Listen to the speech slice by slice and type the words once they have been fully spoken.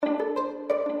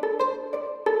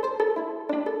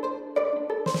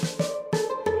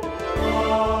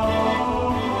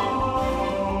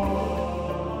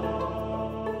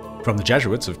From the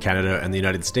Jesuits of Canada and the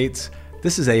United States,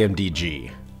 this is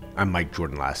AMDG. I'm Mike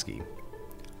Jordan Lasky.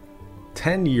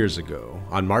 10 years ago,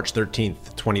 on March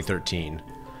 13th, 2013,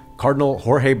 Cardinal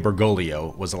Jorge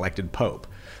Bergoglio was elected Pope.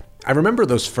 I remember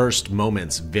those first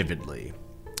moments vividly.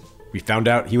 We found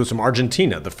out he was from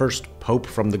Argentina, the first Pope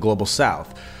from the Global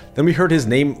South. Then we heard his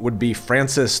name would be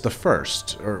Francis I,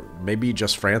 or maybe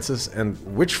just Francis, and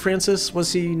which Francis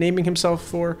was he naming himself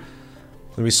for?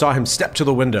 When we saw him step to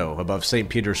the window above St.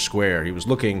 Peter's Square, he was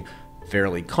looking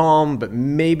fairly calm, but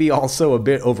maybe also a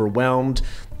bit overwhelmed.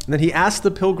 And then he asked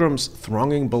the pilgrims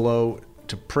thronging below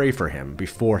to pray for him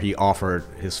before he offered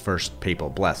his first papal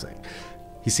blessing.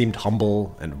 He seemed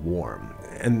humble and warm.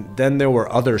 And then there were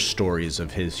other stories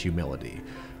of his humility.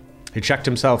 He checked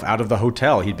himself out of the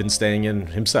hotel he'd been staying in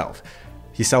himself.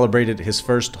 He celebrated his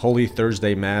first Holy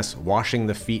Thursday Mass washing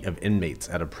the feet of inmates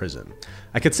at a prison.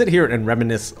 I could sit here and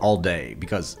reminisce all day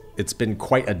because it's been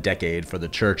quite a decade for the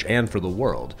church and for the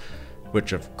world,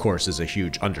 which of course is a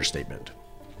huge understatement.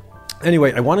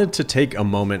 Anyway, I wanted to take a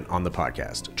moment on the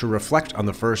podcast to reflect on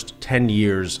the first 10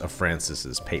 years of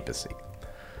Francis's papacy.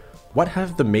 What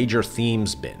have the major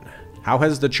themes been? How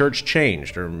has the church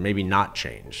changed, or maybe not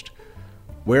changed?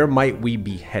 Where might we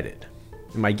be headed?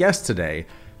 And my guest today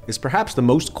is perhaps the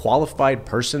most qualified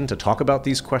person to talk about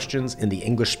these questions in the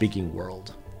English-speaking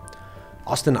world.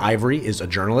 Austen Ivery is a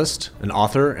journalist, an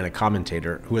author, and a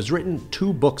commentator who has written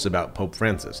 2 books about Pope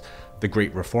Francis, The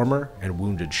Great Reformer and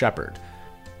Wounded Shepherd.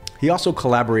 He also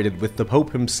collaborated with the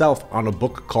Pope himself on a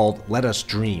book called Let Us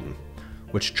Dream,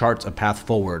 which charts a path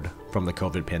forward from the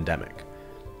COVID pandemic.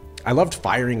 I loved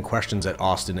firing questions at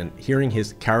Austen and hearing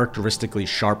his characteristically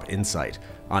sharp insight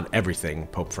on everything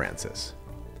Pope Francis.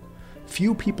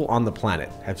 Few people on the planet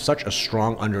have such a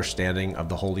strong understanding of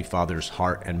the Holy Father's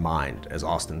heart and mind as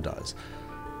Austen does.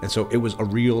 And so it was a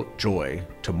real joy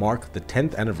to mark the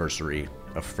 10th anniversary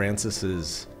of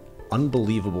Francis's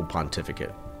unbelievable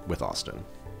pontificate with Austen.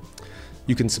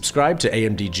 You can subscribe to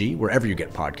AMDG wherever you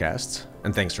get podcasts,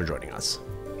 and thanks for joining us.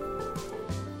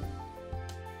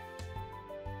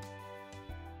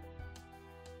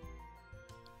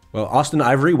 Well, Austen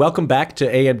Ivery, welcome back to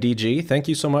AMDG. Thank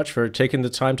you so much for taking the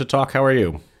time to talk. How are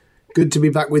you? Good to be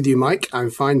back with you, Mike. I'm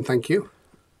fine, thank you.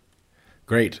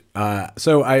 Great.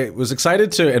 So I was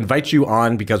excited to invite you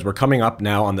on because we're coming up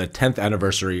now on the 10th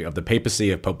anniversary of the papacy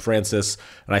of Pope Francis.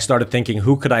 And I started thinking,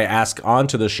 who could I ask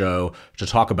onto the show to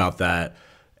talk about that?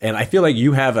 And I feel like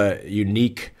you have a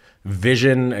unique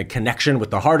vision, a connection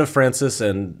with the heart of Francis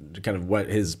and kind of what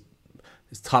his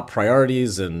top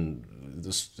priorities and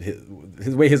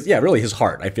his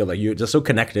heart. I feel like you're just so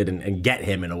connected and get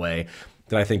him in a way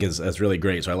that I think is really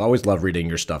great. So I always love reading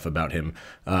your stuff about him.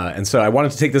 And so I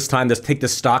wanted to take this time, take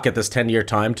this stock at this 10-year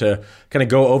time to kind of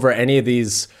go over any of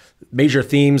these major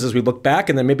themes as we look back,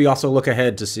 and then maybe also look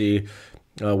ahead to see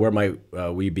where might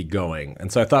we be going.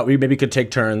 And so I thought we maybe could take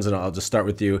turns, and I'll just start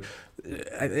with you.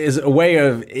 Is a way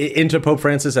of into Pope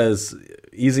Francis as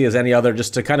easy as any other,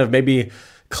 just to kind of maybe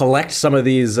collect some of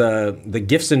these the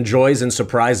gifts and joys and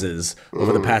surprises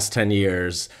over the past 10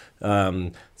 years.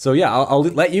 So yeah, I'll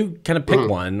let you kind of pick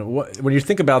one. When you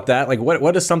think about that, like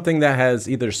what is something that has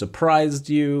either surprised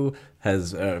you,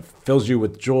 has fills you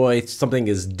with joy, something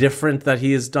is different that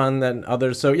he has done than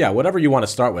others? So yeah, whatever you want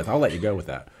to start with, I'll let you go with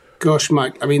that. Gosh,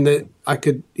 Mike, I mean, I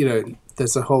could,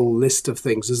 there's a whole list of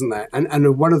things, isn't there?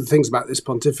 And one of the things about this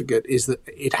pontificate is that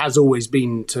it has always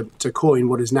been, to coin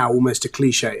what is now almost a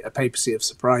cliche, a papacy of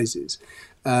surprises.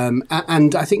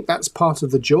 And I think that's part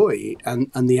of the joy and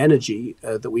the energy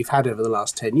that we've had over the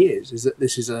last 10 years, is that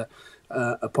this is a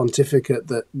pontificate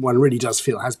that one really does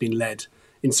feel has been led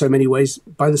in so many ways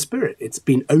by the Spirit. It's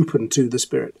been open to the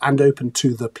Spirit and open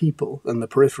to the people and the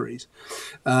peripheries,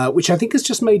 which I think has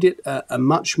just made it a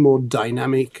much more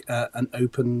dynamic and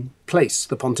open place,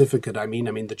 the pontificate. I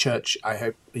mean, the church, I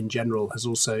hope, in general, has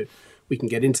also, we can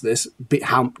get into this,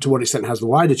 to what extent has the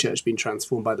wider church been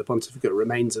transformed by the pontificate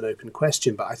remains an open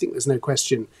question, but I think there's no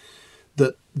question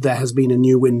that there has been a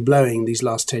new wind blowing these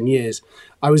last 10 years.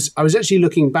 I was actually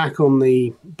looking back on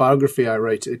the biography I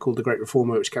wrote called The Great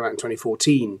Reformer, which came out in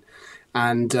 2014.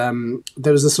 And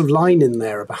there was a sort of line in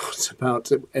there about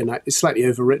and it's slightly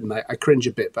overwritten, I cringe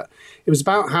a bit, but it was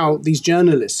about how these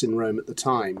journalists in Rome at the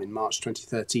time, in March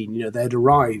 2013, they had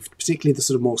arrived, particularly the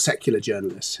sort of more secular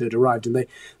journalists who had arrived, and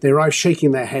they arrived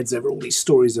shaking their heads over all these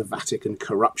stories of Vatican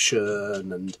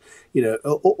corruption and,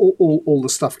 all the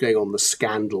stuff going on, the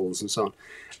scandals and so on.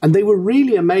 And they were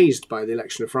really amazed by the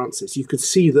election of Francis. You could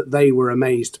see that they were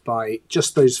amazed by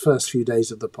just those first few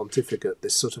days of the pontificate,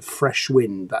 this sort of fresh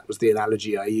wind. That was the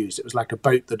analogy I used. It was like a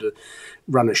boat that had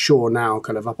run ashore now,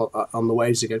 kind of up on the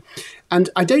waves again. And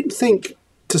I don't think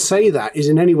to say that is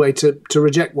in any way to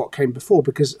reject what came before,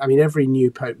 because, I mean, every new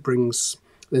pope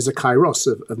there's a kairos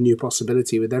of new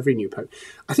possibility with every new pope.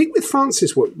 I think with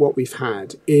Francis, what we've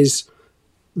had is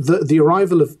the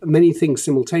arrival of many things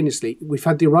simultaneously. We've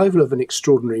had the arrival of an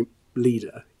extraordinary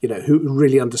leader, who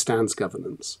really understands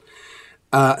governance,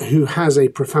 who has a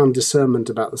profound discernment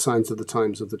about the signs of the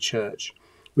times of the church.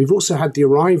 We've also had the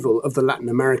arrival of the Latin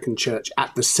American church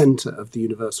at the center of the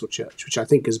universal church, which I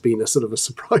think has been a sort of a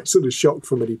surprise and a shock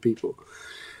for many people.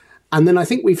 And then I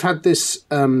think we've had this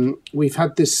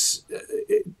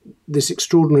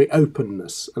extraordinary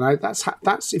openness. And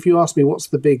that's if you ask me what's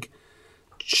the big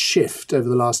shift over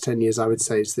the last 10 years, I would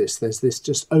say is this. There's this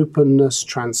just openness,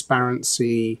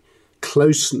 transparency,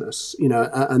 closeness,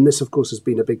 and this, of course, has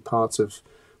been a big part of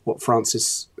what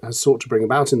Francis has sought to bring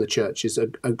about in the church, is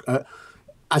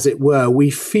as it were,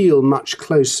 we feel much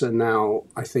closer now,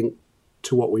 I think,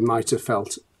 to what we might have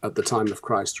felt at the time of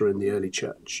Christ or in the early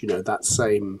church. That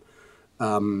same,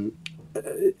 that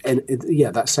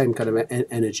same kind of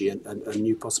energy and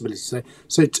new possibilities.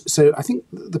 So I think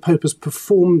the Pope has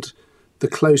performed the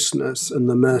closeness and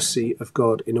the mercy of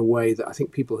God in a way that I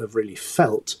think people have really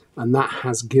felt, and that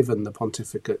has given the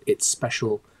pontificate its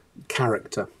special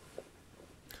character.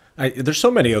 There's so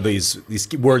many of these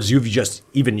words you've just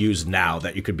even used now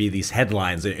that you could be these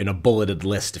headlines in a bulleted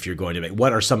list if you're going to make.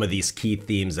 What are some of these key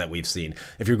themes that we've seen?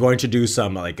 If you're going to do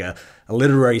some like a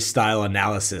literary style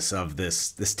analysis of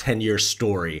this 10-year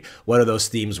story, what are those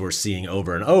themes we're seeing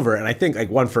over and over? And I think like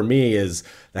one for me is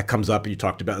that comes up, you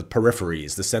talked about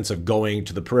peripheries, the sense of going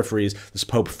to the peripheries, this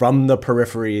Pope from the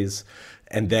peripheries.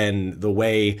 And then the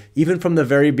way, even from the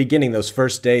very beginning, those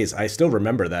first days, I still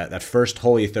remember that first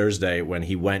Holy Thursday when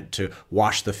he went to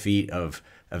wash the feet of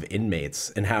inmates,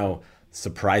 and how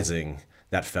surprising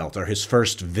that felt. Or his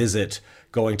first visit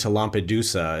going to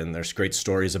Lampedusa, and there's great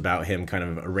stories about him kind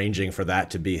of arranging for that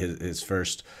to be his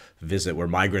first visit, where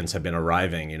migrants have been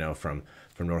arriving,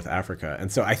 from North Africa.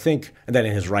 And so I think, and then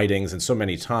in his writings and so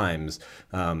many times,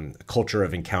 culture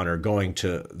of encounter, going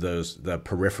to the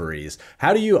peripheries.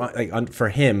 How do you, for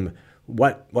him,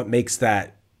 what makes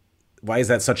that, why is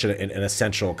that such an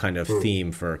essential kind of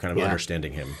theme for kind of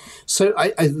understanding him? So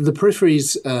the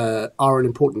peripheries are an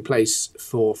important place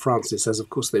for Francis, as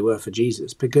of course they were for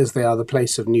Jesus, because they are the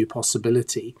place of new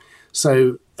possibility.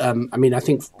 So, I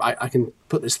think I can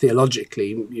put this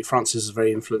theologically. Francis is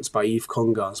very influenced by Yves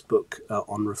Congar's book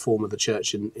on reform of the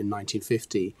church in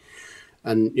 1950.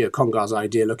 And, Congar's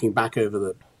idea, looking back over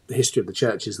the history of the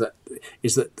church, is that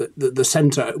the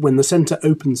center, when the center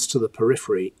opens to the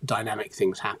periphery, dynamic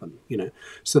things happen,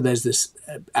 So there's this,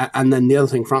 and then the other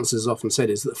thing Francis has often said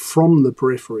is that from the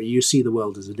periphery, you see the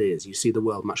world as it is. You see the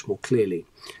world much more clearly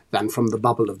than from the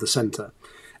bubble of the center.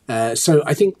 So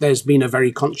I think there's been a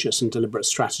very conscious and deliberate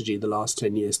strategy the last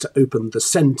 10 years to open the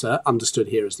centre, understood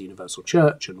here as the Universal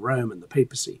Church and Rome and the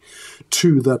papacy,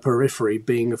 to the periphery,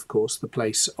 being, of course, the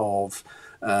place of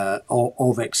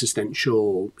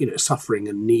existential, suffering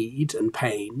and need and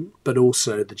pain, but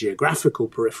also the geographical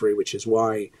periphery, which is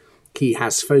why he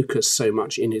has focused so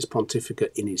much in his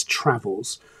pontificate, in his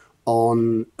travels,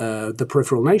 on the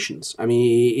peripheral nations. I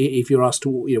mean, if you're asked,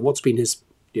 what's been his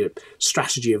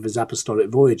strategy of his apostolic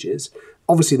voyages.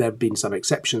 Obviously, there have been some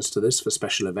exceptions to this for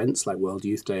special events like World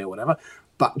Youth Day or whatever,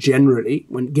 but generally,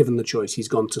 when given the choice, he's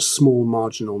gone to small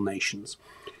marginal nations.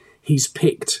 He's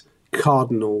picked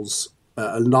cardinals,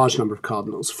 a large number of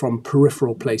cardinals from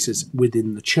peripheral places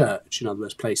within the church, in other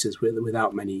words, places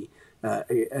without many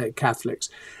Catholics.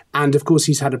 And of course,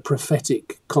 he's had a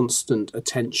prophetic, constant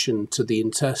attention to the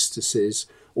interstices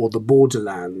or the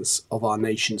borderlands of our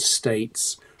nation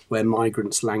states, where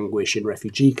migrants languish in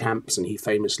refugee camps, and he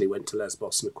famously went to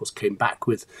Lesbos and, of course, came back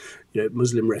with,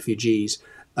 Muslim refugees,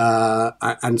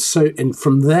 and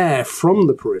from there, from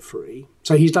the periphery.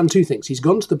 So he's done two things. He's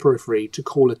gone to the periphery to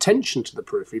call attention to the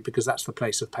periphery, because that's the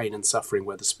place of pain and suffering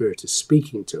where the Spirit is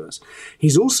speaking to us.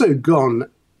 He's also gone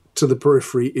to the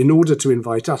periphery in order to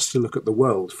invite us to look at the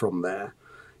world from there.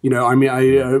 I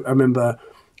remember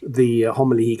the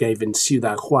homily he gave in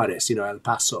Ciudad Juarez, El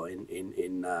Paso,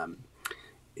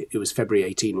 it was February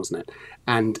 18, wasn't it?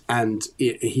 And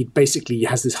he basically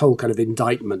has this whole kind of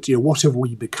indictment. What have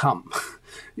we become?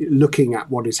 Looking at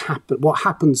what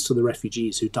happens to the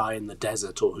refugees who die in the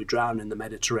desert or who drown in the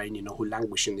Mediterranean or who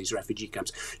languish in these refugee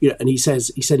camps. And he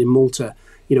said in Malta,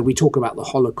 we talk about the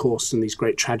Holocaust and these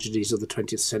great tragedies of the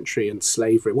 20th century and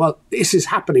slavery. Well, this is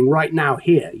happening right now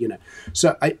here,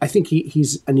 So I think he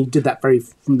did that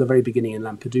from the very beginning in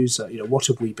Lampedusa. What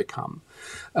have we become?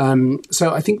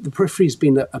 So I think the periphery has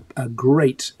been a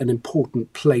great and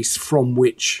important place from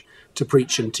which to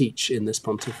preach and teach in this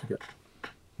pontificate.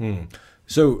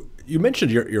 So You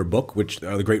mentioned your book, which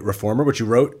The Great Reformer, which you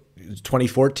wrote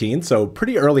 2014, so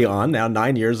pretty early on now,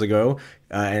 9 years ago.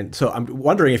 And so I'm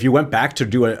wondering if you went back to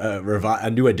do a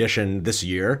new edition this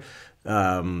year,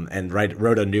 and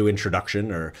wrote a new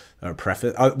introduction or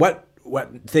preface.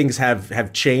 What things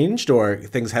have changed, or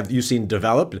things have you seen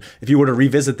develop? If you were to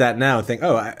revisit that now and think,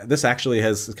 this actually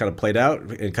has kind of played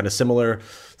out in kind of similar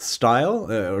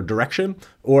style or direction,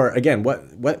 or again,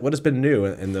 what has been new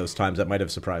in those times that might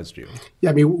have surprised you?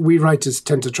 Yeah, I mean, we writers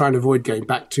tend to try and avoid going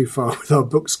back too far with our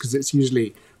books because it's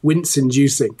usually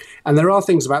wince-inducing. And there are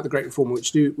things about the Great Reformer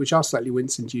which are slightly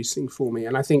wince-inducing for me.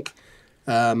 And I think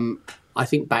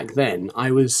back then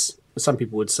I was. Some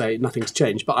people would say nothing's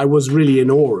changed, but I was really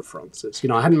in awe of Francis.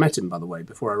 I hadn't met him, by the way,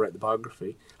 before I wrote the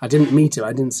biography. I didn't meet him.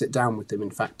 I didn't sit down with him, in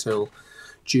fact, till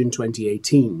June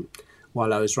 2018,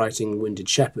 while I was writing Wounded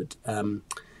Shepherd.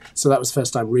 So that was the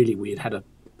first time, really, we had a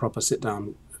proper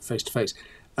sit-down face-to-face.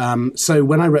 So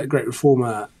when I wrote Great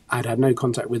Reformer, I'd had no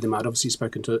contact with him. I'd obviously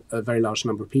spoken to a very large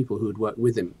number of people who had worked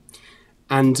with him.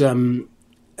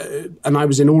 And I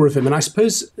was in awe of him. And I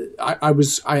suppose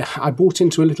I bought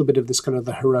into a little bit of this kind of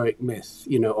the heroic myth,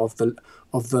 of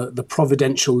the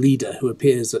providential leader who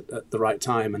appears at the right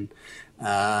time, and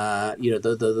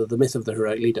the myth of the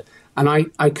heroic leader. And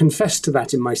I confessed to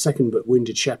that in my second book,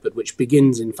 Wounded Shepherd, which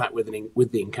begins, in fact, with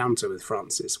the encounter with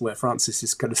Francis, where Francis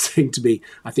is kind of saying to me,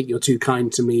 I think you're too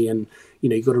kind to me, and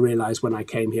you've got to realize when I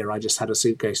came here, I just had a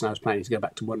suitcase and I was planning to go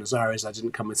back to Buenos Aires. I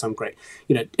didn't come with some great,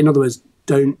 in other words,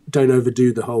 don't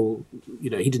overdo the whole, he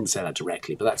didn't say that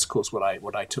directly, but that's of course what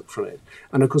I took from it.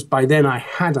 And of course by then I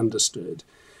had understood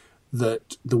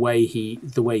that the way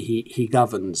he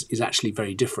governs is actually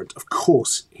very different. Of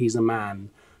course he's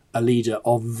a leader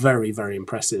of very, very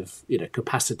impressive,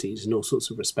 capacities in all sorts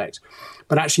of respects.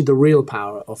 But actually the real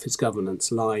power of his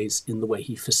governance lies in the way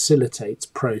he facilitates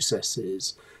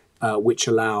processes which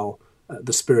allow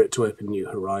the Spirit to open new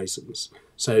horizons.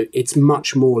 So it's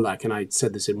much more like, and I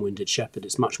said this in Wounded Shepherd,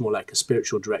 it's much more like a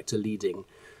spiritual director leading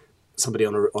somebody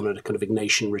on a kind of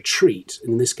Ignatian retreat.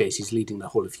 In this case, he's leading the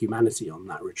whole of humanity on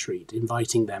that retreat,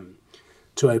 inviting them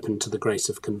to open to the grace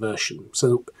of conversion.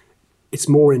 So it's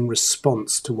more in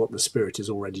response to what the Spirit is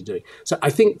already doing. So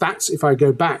I think that's, if I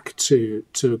go back to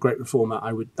a Great Reformer,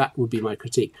 that would be my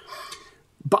critique.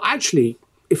 But actually,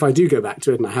 if I do go back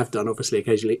to it, and I have done obviously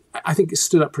occasionally, I think it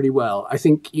stood up pretty well. I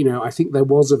think there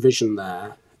was a vision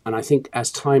there, and I think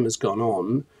as time has gone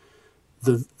on,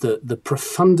 the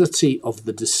profundity of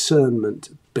the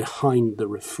discernment behind the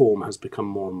reform has become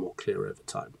more and more clear over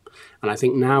time. And I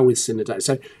think now with synodality,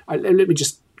 so let me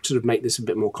just sort of make this a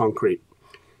bit more concrete.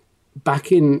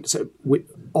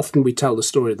 Often we tell the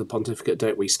story of the pontificate,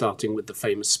 don't we, starting with the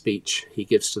famous speech he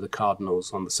gives to the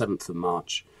cardinals on the 7th of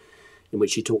March, in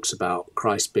which he talks about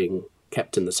Christ being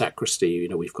kept in the sacristy.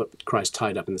 We've got Christ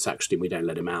tied up in the sacristy and we don't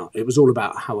let him out. It was all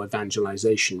about how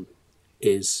evangelization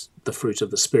is the fruit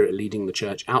of the Spirit leading the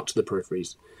church out to the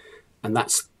peripheries. And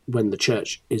that's when the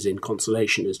church is in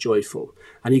consolation, is joyful.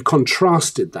 And he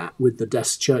contrasted that with the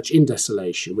church in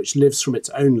desolation, which lives from its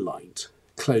own light,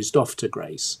 closed off to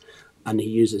grace. And he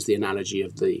uses the analogy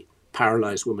of the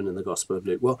paralyzed woman in the Gospel of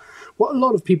Luke. Well, what a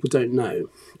lot of people don't know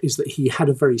is that he had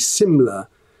a very similar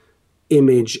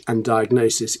image and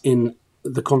diagnosis in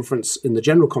the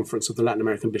General Conference of the Latin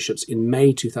American Bishops in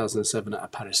May 2007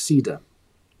 at Aparecida,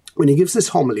 when he gives this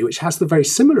homily, which has the very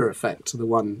similar effect to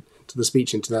the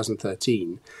speech in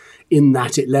 2013, in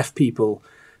that it left people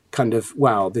kind of,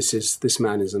 wow, this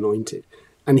man is anointed.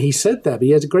 And he said there, but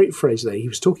he had a great phrase there. He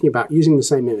was talking about, using the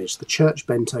same image, the church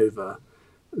bent over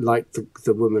like the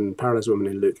paralyzed woman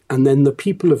in Luke, and then the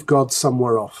people of God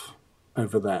somewhere off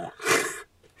over there.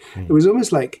 It was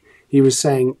almost like he was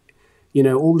saying,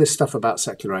 all this stuff about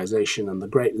secularization and the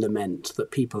great lament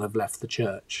that people have left the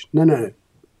church. No,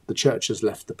 the church has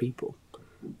left the people.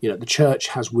 The church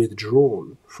has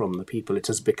withdrawn from the people. It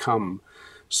has become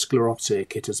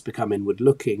sclerotic. It has become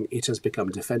inward-looking. It has become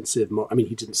defensive.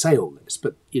 He didn't say all this,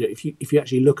 but if you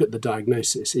actually look at the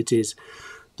diagnosis, it is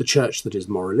the church that is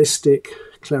moralistic,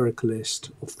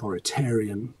 clericalist,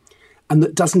 authoritarian, and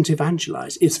that doesn't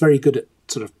evangelize. It's very good at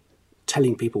sort of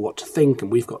telling people what to think,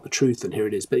 and we've got the truth, and here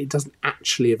it is. But it doesn't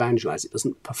actually evangelize. It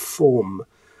doesn't perform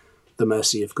the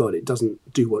mercy of God. It doesn't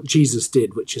do what Jesus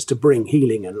did, which is to bring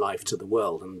healing and life to the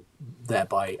world, and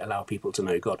thereby allow people to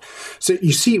know God. So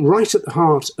you see, right at the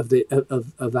heart of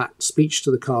that speech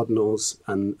to the cardinals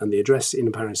and the address in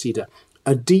Aparecida,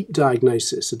 a deep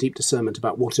diagnosis, a deep discernment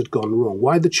about what had gone wrong,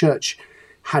 why the church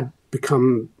had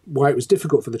become, why it was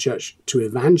difficult for the church to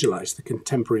evangelize the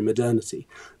contemporary modernity,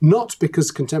 not because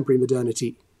contemporary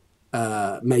modernity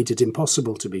made it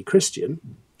impossible to be Christian,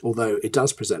 although it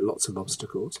does present lots of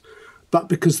obstacles, but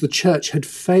because the church had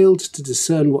failed to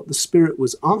discern what the Spirit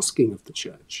was asking of the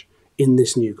church in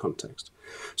this new context.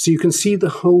 So you can see the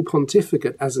whole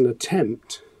pontificate as an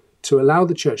attempt to allow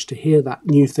the church to hear that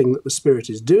new thing that the Spirit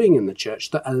is doing in the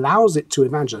church that allows it to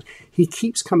evangelize. He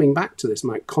keeps coming back to this,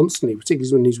 Mike, constantly,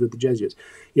 particularly when he's with the Jesuits.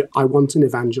 I want an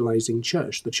evangelizing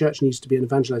church. The church needs to be an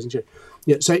evangelizing church.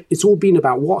 So it's all been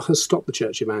about what has stopped the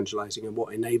church evangelizing and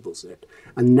what enables it.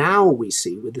 And now we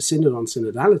see with the Synod on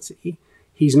Synodality,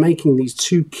 he's making these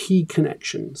two key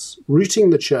connections, rooting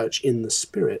the church in the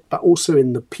Spirit, but also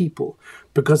in the people,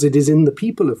 because it is in the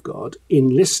people of God, in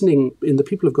the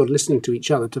people of God listening to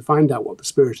each other to find out what the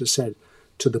Spirit has said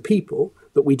to the people,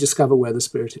 that we discover where the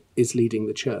Spirit is leading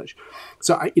the church.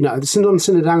 So, the Synod on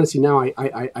Synodality now,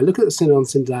 I look at the Synod on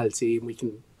Synodality, and we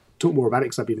can talk more about it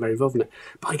because I've been very involved in it,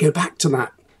 but I go back to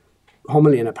that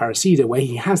homily in Aparecida where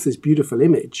he has this beautiful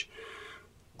image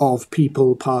of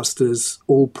people, pastors,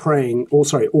 all praying,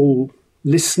 all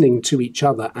listening to each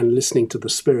other and listening to the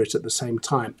Spirit at the same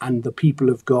time, and the people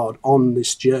of God on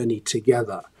this journey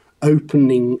together,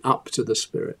 opening up to the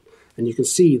Spirit. And you can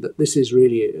see that this is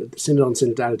really, the Synod on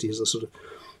Synodality is a sort of,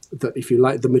 if you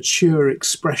like, the mature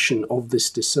expression of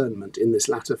this discernment in this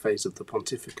latter phase of the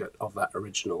pontificate of that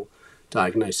original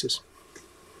diagnosis.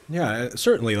 Yeah,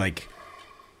 certainly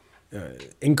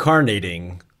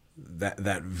incarnating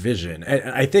that vision.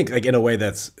 And I think in a way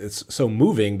it's so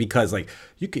moving because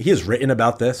he has written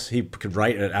about this. He could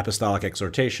write an apostolic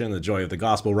exhortation, the joy of the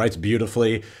gospel, writes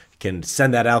beautifully, can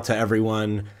send that out to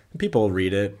everyone. People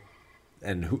read it.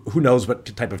 And who knows what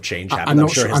type of change happened?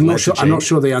 I'm not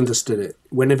sure they understood it.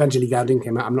 When Evangelii Gaudium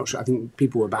came out, I'm not sure. I think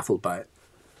people were baffled by it.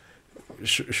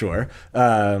 Sure.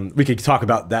 We could talk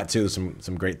about that too.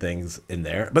 Some great things in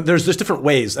there, but there's different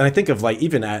ways. And I think of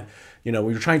even at, we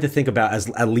were trying to think about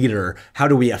as a leader, how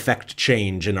do we affect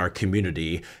change in our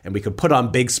community? And we could put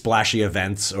on big splashy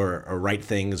events or write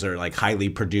things or highly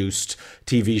produced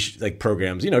TV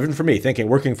programs, even for me thinking,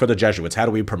 working for the Jesuits, how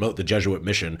do we promote the Jesuit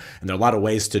mission? And there are a lot of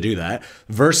ways to do that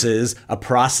versus a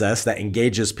process that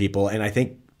engages people. And I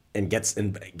think, and gets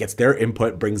their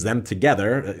input, brings them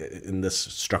together in this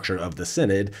structure of the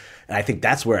synod. And I think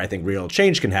that's where real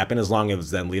change can happen, as long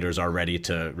as then leaders are ready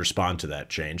to respond to that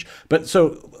change. But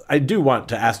so I do want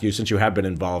to ask you, since you have been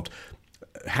involved,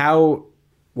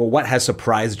 what has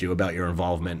surprised you about your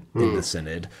involvement in the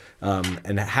synod?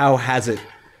 And how has it,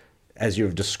 as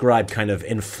you've described, kind of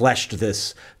enfleshed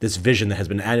this vision that has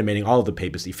been animating all of the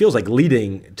papacy, feels like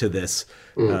leading to this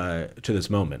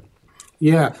moment?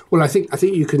 Yeah, well, I think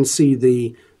you can see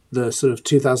the sort of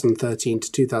 2013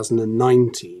 to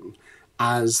 2019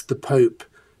 as the Pope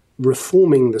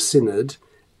reforming the synod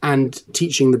and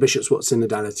teaching the bishops what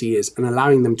synodality is and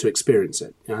allowing them to experience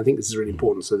it. I think this is really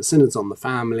important. So the synod's on the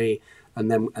family, and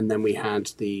then we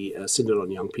had the synod on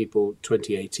young people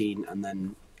 2018, and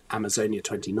then Amazonia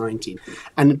 2019.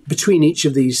 And between each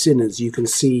of these synods, you can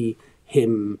see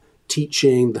him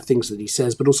teaching the things that he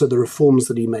says, but also the reforms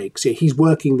that he makes. He's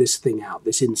working this thing out,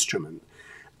 this instrument.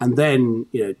 And then,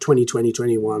 2020,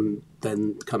 21,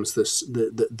 then comes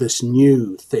this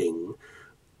new thing,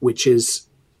 which is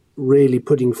really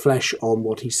putting flesh on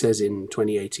what he says in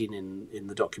 2018 in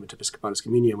the document Episcopalis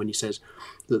Communio, when he says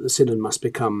that the synod must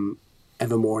become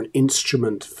ever more an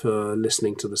instrument for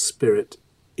listening to the Spirit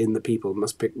in the people.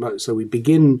 So we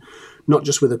begin not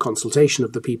just with a consultation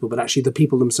of the people, but actually the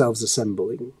people themselves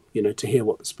assembling, to hear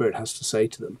what the Spirit has to say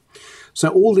to them. So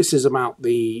all this is about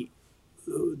the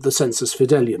sensus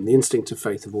fidelium, the instinct of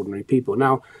faith of ordinary people.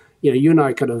 Now, you and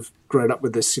I kind of grown up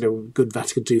with this, good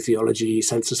Vatican II theology,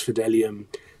 sensus fidelium.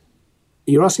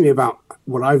 You're asking me about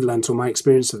what I've learned or my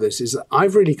experience of this is that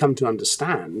I've really come to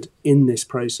understand in this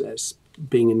process,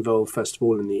 being involved, first of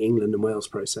all, in the England and Wales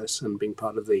process and being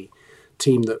part of the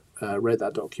team that wrote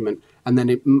that document, and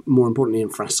then more importantly in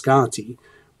Frascati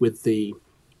with a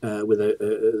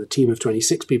team of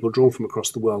 26 people drawn from across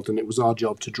the world, and it was our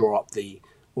job to draw up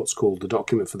what's called the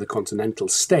document for the continental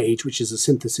stage, which is a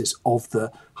synthesis of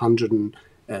the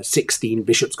 116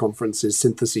 bishops' conferences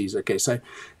syntheses. Okay, so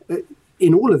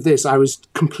in all of this, I was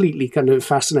completely kind of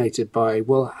fascinated by,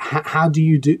 well, how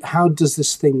does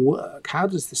this thing work? How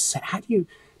do you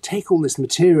take all this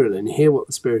material and hear what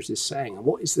the Spirit is saying? And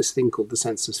what is this thing called the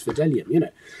sensus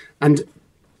fidelium, And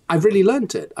I've really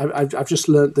learnt it. I've just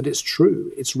learnt that it's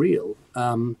true, it's real.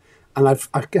 And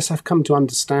I guess I've come to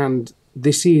understand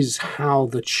this is how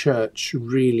the church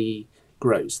really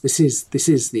grows. This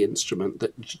is the instrument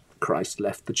that Christ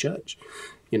left the church.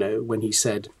 When he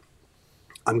said,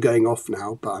 I'm going off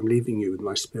now, but I'm leaving you with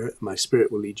my Spirit, and my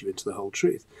Spirit will lead you into the whole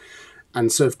truth.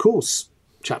 And so, of course,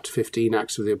 Chapter 15,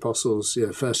 Acts of the Apostles,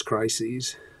 first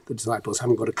crises, the disciples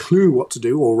haven't got a clue what to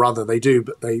do, or rather they do,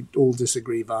 but they all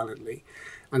disagree violently.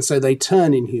 And so they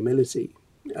turn in humility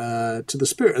to the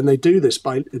Spirit, and they do this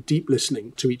by deep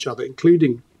listening to each other,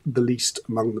 including the least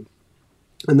among them.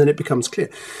 And then it becomes clear.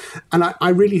 And I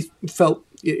really felt,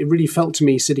 it really felt to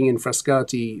me sitting in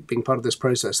Frascati, being part of this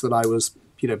process, that I was,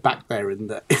 back there in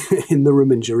the in the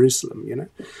room in Jerusalem,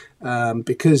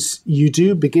 because you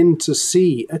do begin to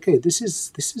see, okay, this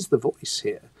is the voice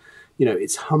here.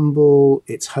 It's humble,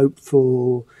 it's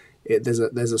hopeful. There's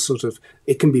a sort of,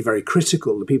 it can be very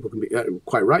critical. The people can be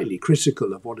quite rightly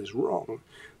critical of what is wrong,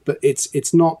 but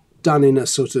it's not done in a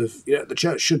sort of, the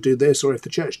church should do this, or if the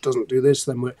church doesn't do this,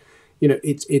 then we're,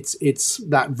 it's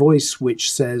that voice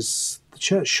which says the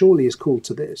church surely is called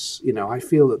to this. I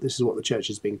feel that this is what the church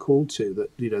has been called to,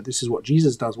 that, this is what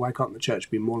Jesus does. Why can't the church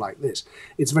be more like this?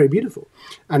 It's very beautiful.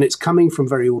 And it's coming from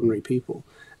very ordinary people.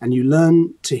 And you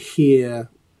learn to hear,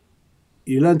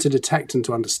 you learn to detect and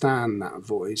to understand that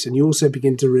voice. And you also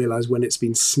begin to realize when it's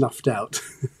been snuffed out,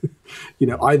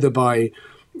 either by,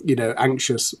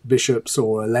 anxious bishops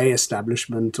or a lay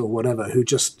establishment or whatever, who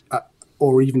just,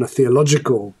 or even a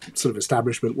theological sort of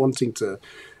establishment wanting to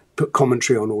put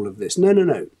commentary on all of this. No.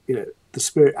 The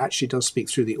Spirit actually does speak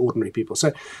through the ordinary people.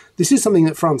 So this is something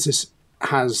that Francis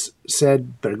has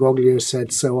said, Bergoglio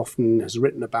said so often, has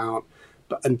written about.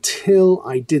 But until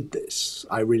I did this,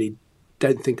 I really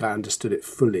don't think I understood it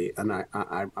fully. And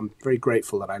I'm very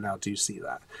grateful that I now do see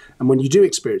that. And when you do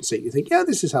experience it, you think, yeah,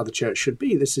 this is how the church should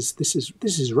be. This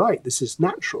is right. This is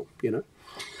natural,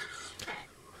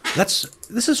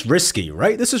 This is risky,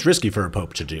 right? This is risky for a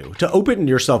pope to do, to open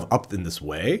yourself up in this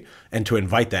way and to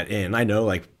invite that in. I know,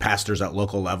 like, pastors at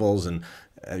local levels, and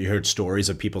you heard stories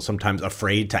of people sometimes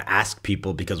afraid to ask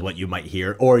people because what you might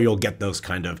hear, or you'll get those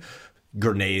kind of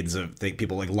grenades of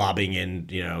people like lobbing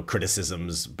in,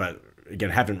 criticisms. But again,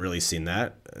 haven't really seen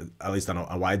that, at least on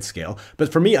a wide scale.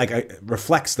 But for me, it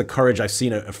reflects the courage I've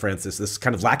seen of Francis, this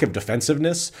kind of lack of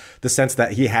defensiveness, the sense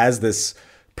that he has this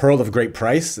pearl of great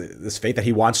price, this faith that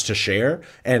he wants to share,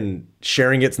 and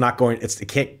sharing it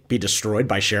can't be destroyed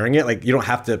by sharing it. Like, you don't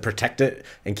have to protect it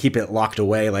and keep it locked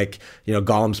away like,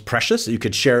 Gollum's precious. You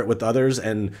could share it with others,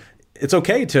 and it's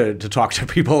okay to talk to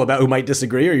people about who might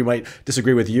disagree, or you might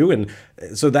disagree with you. And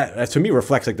so that, to me,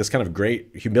 reflects like this kind of great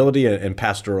humility and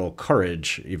pastoral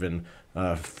courage, even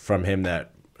from him,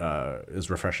 that is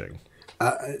refreshing.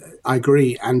 I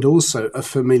agree, and also a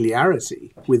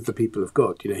familiarity with the people of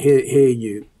God.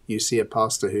 Here you see a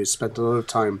pastor who's spent a lot of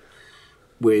time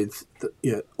with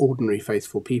ordinary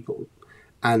faithful people,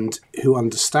 and who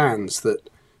understands that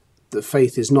the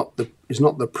faith is not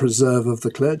the preserve of the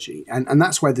clergy, and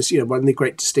that's why this one of the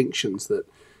great distinctions that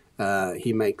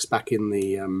he makes back in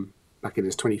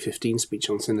his 2015 speech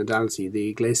on synodality, the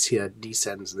Iglesia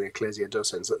Dicens, the Ecclesia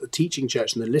Docens, that the teaching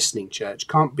church and the listening church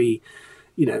can't be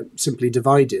simply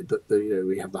divided, that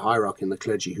we have the hierarchy and the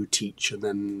clergy who teach, and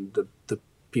then the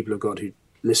people of God who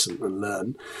listen and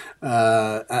learn.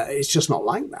 It's just not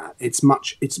like that. It's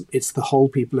the whole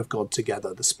people of God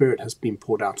together. The Spirit has been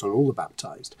poured out on all the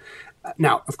baptized.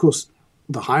 Now, of course,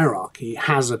 the hierarchy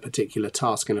has a particular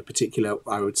task and a particular,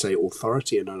 I would say,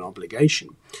 authority and an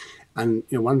obligation. And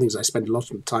one of the things I spend a lot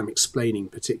of time explaining,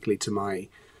 particularly to my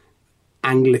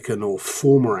Anglican or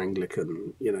former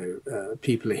Anglican,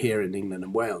 people here in England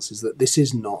and Wales, is that this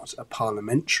is not a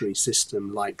parliamentary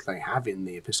system like they have in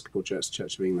the Episcopal Church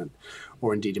of England,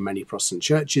 or indeed in many Protestant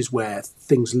churches, where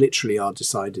things literally are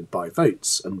decided by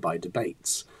votes and by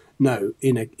debates. No,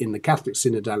 in the Catholic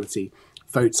synodality,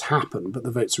 votes happen, but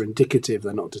the votes are indicative,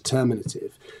 they're not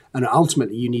determinative. And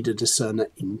ultimately, you need a discerner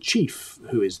in chief,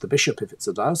 who is the bishop, if it's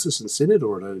a diocesan synod,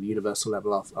 or at a universal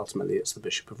level, ultimately it's the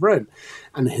Bishop of Rome.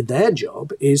 And their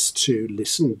job is to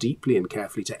listen deeply and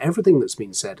carefully to everything that's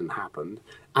been said and happened,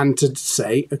 and to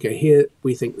say, okay, here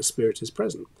we think the Spirit is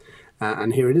present,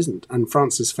 and here it isn't. And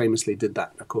Francis famously did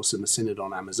that, of course, in the synod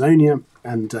on Amazonia,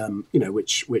 and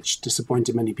which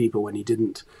disappointed many people when he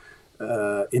didn't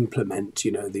implement,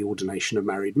 the ordination of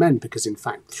married men, because in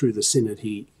fact through the synod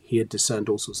he had discerned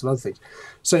all sorts of other things.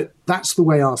 So that's the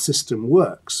way our system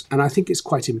works, and I think it's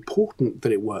quite important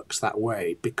that it works that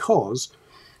way, because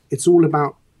it's all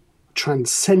about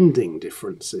transcending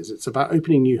differences. It's about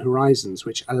opening new horizons,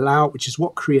 which is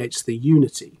what creates the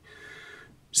unity.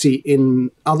 See,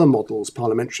 in other models,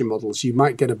 parliamentary models, you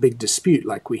might get a big dispute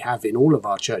like we have in all of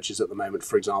our churches at the moment,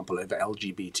 for example, over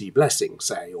LGBT blessing,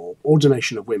 say, or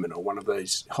ordination of women, or one of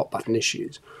those hot-button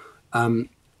issues.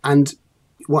 And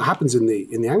what happens in the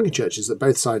Anglican church is that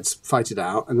both sides fight it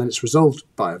out, and then it's resolved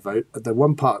by a vote. The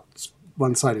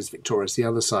one side is victorious, the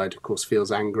other side, of course,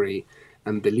 feels angry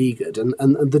and beleaguered, and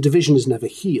the division is never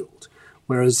healed.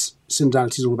 whereas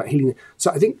synodality is all about healing.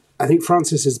 So I think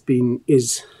Francis is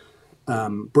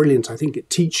brilliant, I think, at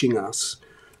teaching us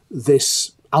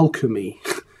this alchemy,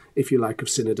 if you like, of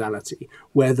synodality,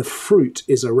 where the fruit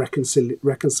is a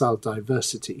reconciled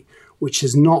diversity, which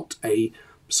is not a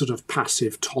sort of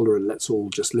passive, tolerant, let's all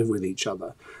just live with each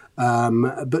other,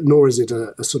 but nor is it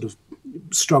a sort of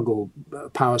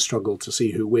power struggle to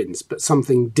see who wins, but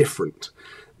something different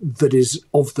that is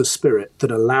of the Spirit,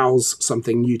 that allows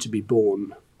something new to be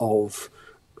born of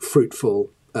fruitful,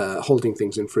 holding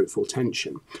things in fruitful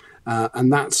tension.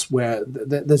 And that's where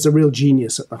there's a real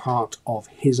genius at the heart of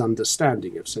his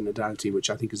understanding of synodality, which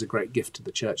I think is a great gift to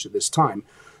the church at this time,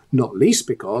 not least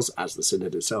because, as the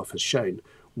synod itself has shown,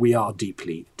 we are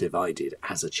deeply divided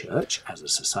as a church, as a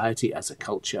society, as a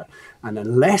culture. And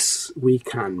unless we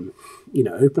can,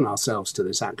 open ourselves to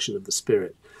this action of the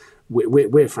Spirit,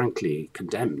 we're frankly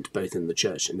condemned, both in the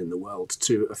church and in the world,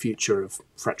 to a future of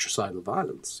fratricidal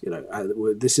violence.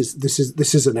 This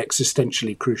is an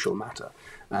existentially crucial matter,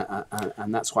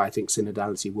 and that's why I think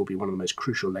synodality will be one of the most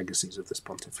crucial legacies of this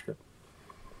pontificate.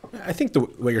 I think the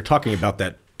way you're talking about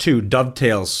that too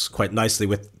dovetails quite nicely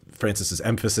with Francis's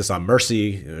emphasis on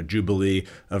mercy, jubilee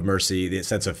of mercy, the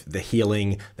sense of the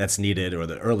healing that's needed, or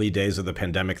the early days of the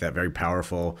pandemic, that very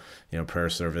powerful, prayer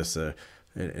service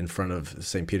in front of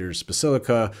St. Peter's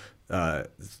Basilica,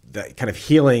 that kind of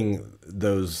healing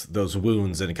those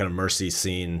wounds and kind of mercy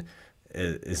seen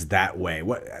is that way.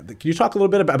 Can you talk a little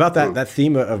bit about that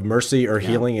theme of mercy or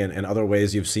healing and other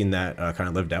ways you've seen that kind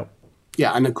of lived out?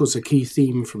 Yeah, and of course a key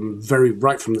theme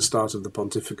right from the start of the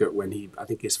pontificate, when I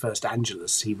think his first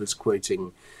Angelus, he was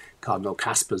quoting Cardinal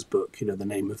Casper's book, The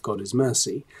Name of God is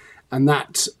Mercy. And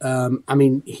that,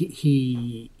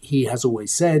 he has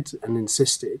always said and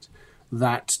insisted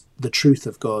that the truth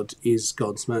of God is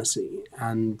God's mercy,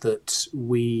 and that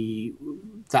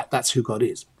that's who God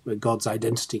is, God's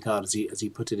identity card, as he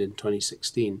put it in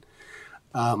 2016,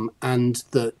 and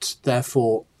that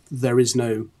therefore there is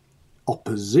no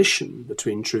opposition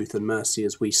between truth and mercy,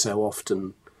 as we so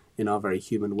often, in our very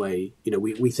human way,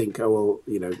 we think,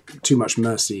 too much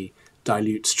mercy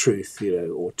dilutes truth,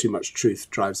 or too much truth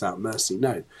drives out mercy.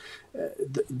 No,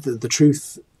 the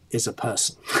truth is a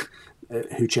person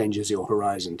who changes your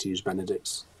horizon, to use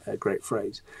Benedict's great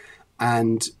phrase.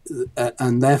 And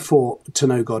therefore, to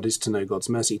know God is to know God's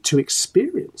mercy. To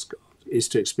experience God is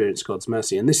to experience God's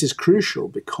mercy. And this is crucial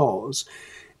because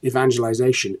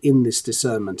evangelization, in this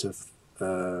discernment of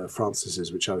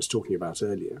Francis's, which I was talking about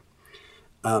earlier,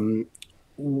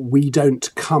 we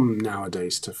don't come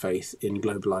nowadays to faith in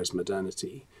globalized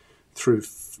modernity through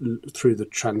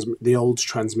the old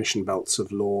transmission belts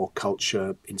of law,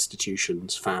 culture,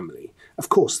 institutions, family. Of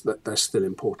course, that they're still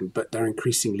important, but they're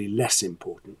increasingly less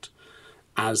important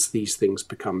as these things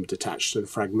become detached and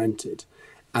fragmented,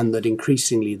 and that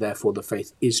increasingly, therefore, the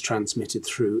faith is transmitted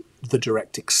through the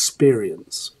direct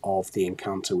experience of the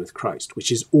encounter with Christ,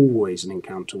 which is always an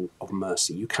encounter of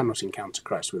mercy. You cannot encounter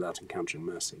Christ without encountering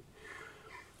mercy.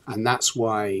 And that's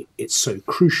why it's so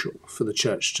crucial for the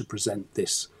Church to present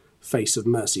this face of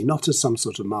mercy, not as some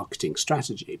sort of marketing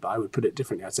strategy, but I would put it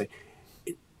differently. I'd say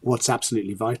what's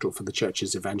absolutely vital for the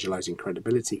Church's evangelizing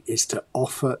credibility is to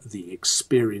offer the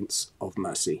experience of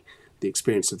mercy, the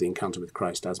experience of the encounter with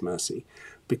Christ as mercy,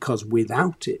 because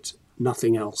without it,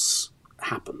 nothing else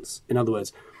happens. In other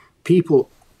words, people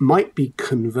might be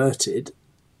converted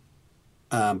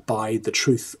by the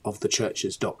truth of the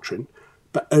Church's doctrine,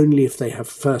 but only if they have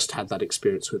first had that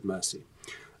experience with mercy.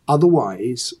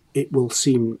 Otherwise, it will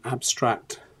seem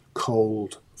abstract,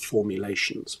 cold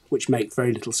formulations, which make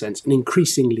very little sense, and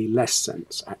increasingly less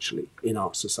sense, actually, in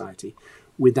our society,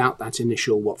 without that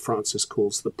initial, what Francis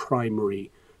calls the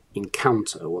primary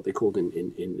encounter, what they called in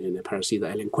Aparecida,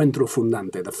 el encuentro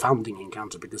fundante, the founding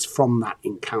encounter, because from that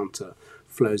encounter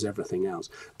flows everything else.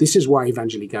 This is why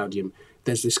Evangelii Gaudium,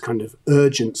 there's this kind of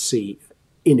urgency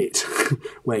in it,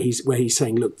 where he's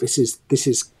saying, look, this is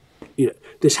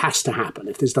this has to happen.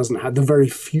 If this doesn't happen, the very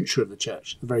future of the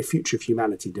Church, the very future of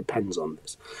humanity depends on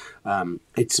this.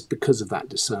 It's because of that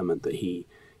discernment that he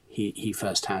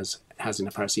first has in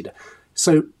Aparecida.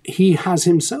 So he has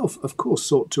himself, of course,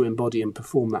 sought to embody and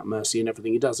perform that mercy in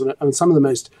everything he does. And some of the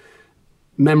most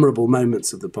memorable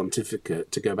moments of the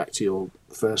pontificate, to go back to your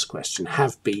first question,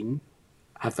 have they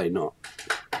not?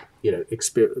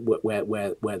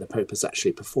 Where the Pope has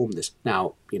actually performed this.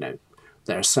 Now,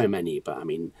 there are so many, but I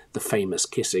mean, the famous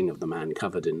kissing of the man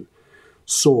covered in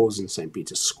sores in St.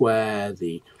 Peter's Square,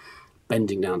 the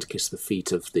bending down to kiss the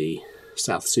feet of the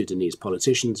South Sudanese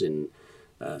politicians in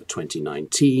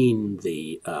 2019,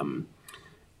 the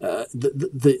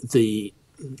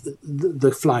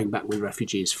flying back with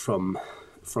refugees from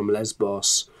from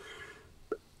Lesbos,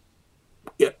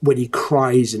 when he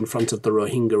cries in front of the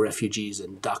Rohingya refugees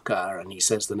in Dhaka, and he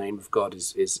says the name of God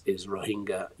is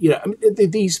Rohingya. I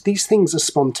mean, these things are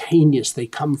spontaneous. They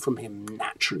come from him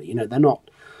naturally. They're not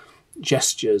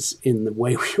gestures in the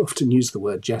way we often use the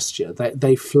word gesture.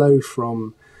 They flow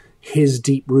from his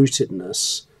deep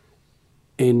rootedness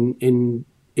in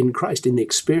Christ, in the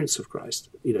experience of Christ,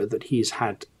 that he's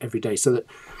had every day.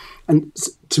 And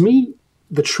to me,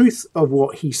 the truth of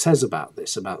what he says about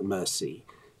this, about mercy,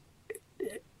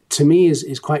 to me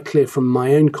is quite clear from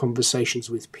my own conversations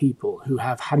with people who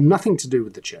have had nothing to do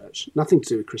with the church, nothing to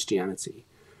do with Christianity,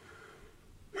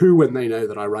 who, when they know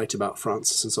that I write about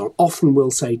Francis and so on, often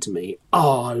will say to me,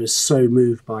 "Oh, I was so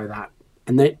moved by that."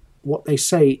 And what they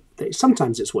say,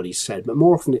 sometimes it's what he said, but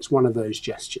more often it's one of those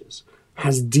gestures,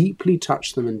 has deeply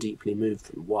touched them and deeply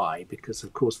moved them. Why? Because,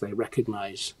 of course, they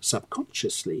recognize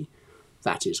subconsciously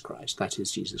that is Christ, that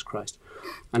is Jesus Christ.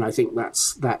 And I think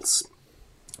that's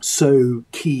so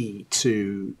key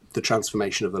to the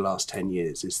transformation of the last 10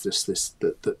 years, is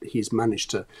that he's managed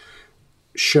to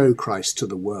show Christ to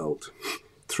the world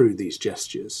through these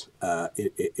gestures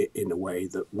in a way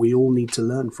that we all need to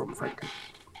learn from, frankly.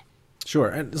 Sure.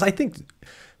 And I think,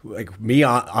 like me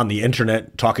on the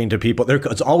internet talking to people,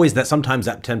 it's always sometimes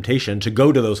that temptation to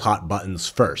go to those hot buttons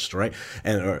first, right?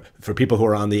 And for people who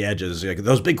are on the edges, like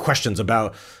those big questions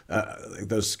about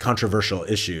those controversial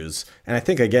issues. And I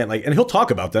think, again, and he'll talk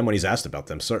about them when he's asked about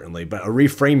them, certainly, but a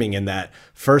reframing in that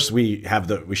first we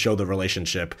show the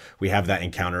relationship, we have that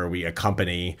encounter, we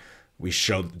accompany, we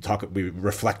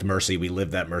reflect mercy, we live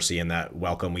that mercy and that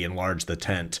welcome, we enlarge the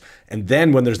tent. And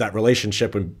then when there's that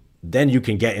relationship, then you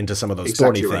can get into some of those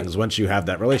thorny things once you have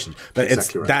that relationship. But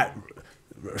it's that,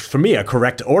 for me, a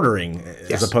correct ordering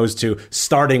as opposed to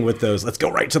starting with those, let's go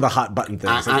right to the hot button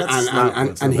things.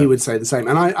 And he would say the same.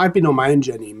 And I've been on my own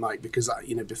journey, Mike, because,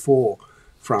 before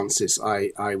Francis,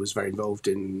 I was very involved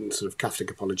in sort of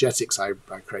Catholic apologetics. I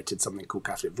created something called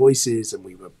Catholic Voices, and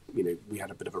we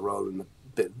had a bit of a role in the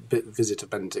visit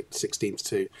of Benedict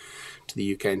XVI to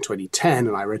the UK in 2010,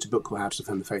 and I wrote a book called How to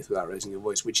Defend the Faith Without Raising Your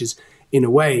Voice, which is, in a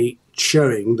way,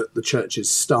 showing that the Church's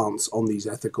stance on these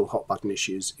ethical hot-button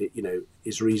issues,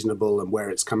 is reasonable and where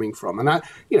it's coming from. And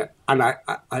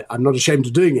I'm not ashamed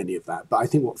of doing any of that. But I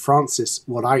think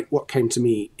what came to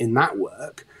me in that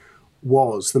work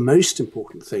was the most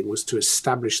important thing was to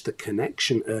establish the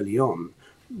connection early on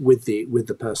with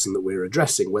the person that we're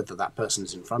addressing, whether that person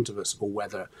is in front of us or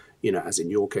whether, as in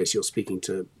your case, you're speaking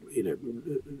to,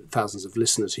 thousands of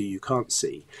listeners who you can't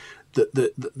see.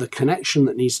 The connection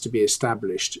that needs to be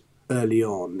established early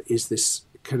on is this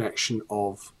connection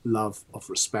of love, of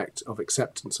respect, of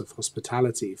acceptance, of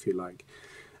hospitality, if you like.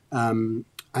 And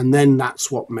then that's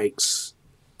what makes,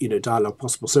 dialogue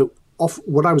possible. So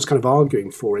what I was kind of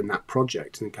arguing for in that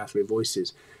project in the Catholic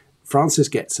Voices, Francis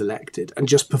gets elected and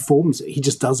just performs it. He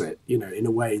just does it, in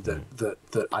a way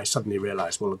that I suddenly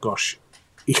realized, well, gosh,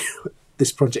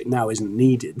 this project now isn't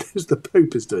needed because the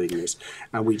Pope is doing this,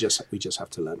 and we just have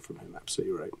to learn from him.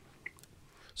 Absolutely right.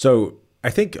 So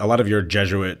I think a lot of your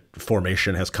Jesuit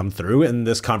formation has come through in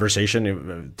this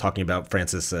conversation, talking about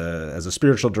Francis as a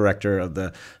spiritual director of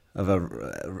a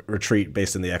retreat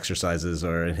based in the exercises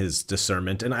or in his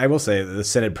discernment. And I will say the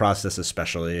Synod process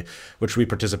especially, which we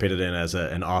participated in as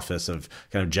an office of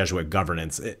kind of Jesuit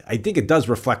governance, I think it does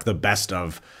reflect the best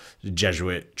of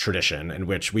Jesuit tradition, in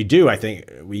which I think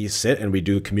we sit and we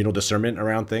do communal discernment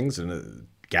around things and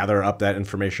gather up that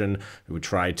information. We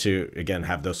try to, again,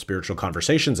 have those spiritual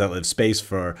conversations that leave space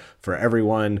for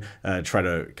everyone, try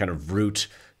to kind of root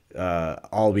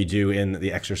all we do in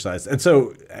the exercise. And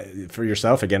so for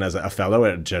yourself, again, as a fellow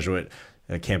at Jesuit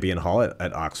Campion Hall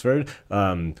at Oxford,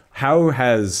 how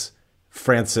has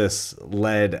Francis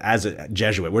led as a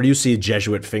Jesuit? Where do you see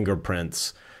Jesuit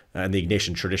fingerprints and the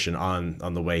Ignatian tradition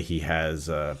on the way he has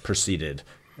proceeded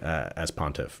as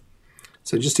pontiff?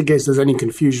 So just in case there's any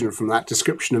confusion from that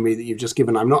description of me that you've just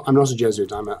given, I'm not a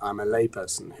Jesuit. I'm a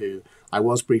layperson who I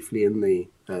was briefly in the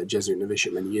Jesuit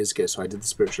novitiate many years ago, so I did the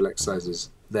spiritual exercises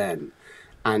then.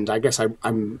 And I guess I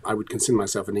would consider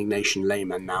myself an Ignatian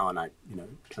layman now, and I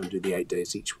try and do the 8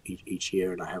 days each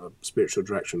year, and I have a spiritual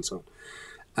direction and so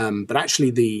on. But actually,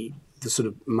 the sort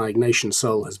of my Ignatian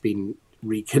soul has been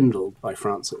rekindled by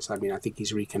Francis. I mean, I think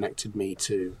he's reconnected me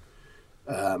to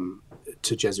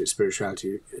Jesuit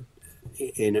spirituality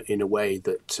in a way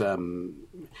that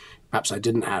perhaps I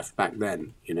didn't have back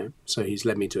then, So he's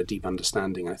led me to a deep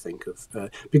understanding, I think, of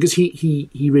because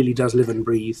he really does live and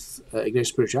breathe Ignatian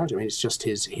spirituality. I mean, it's just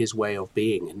his way of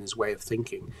being and his way of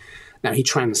thinking. Now he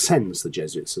transcends the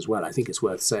Jesuits as well. I think it's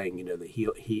worth saying, that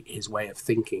his way of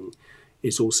thinking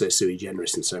is also sui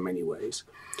generis in so many ways.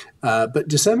 But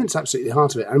discernment's absolutely the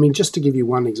heart of it. I mean, just to give you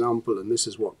one example, and this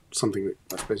is something that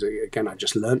I suppose, again, I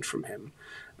just learned from him.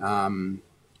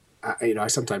 I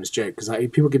sometimes joke because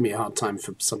people give me a hard time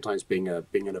for sometimes being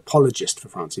an apologist for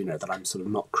France. That I'm sort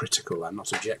of not critical, I'm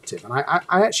not objective, and I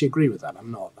actually agree with that.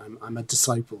 I'm not. I'm a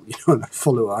disciple, and a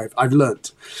follower. I've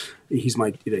learnt. He's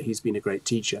been a great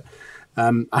teacher.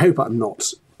 I hope I'm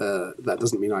not. That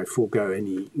doesn't mean I forego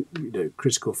any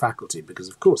critical faculty, because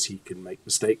of course he can make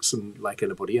mistakes and like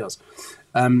anybody else.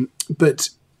 But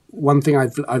one thing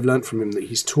I've learned from him that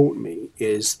he's taught me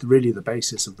is really the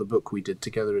basis of the book we did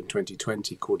together in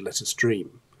 2020 called Let Us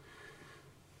Dream,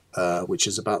 which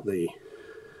is about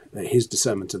his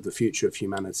discernment of the future of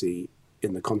humanity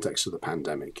in the context of the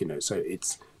pandemic. So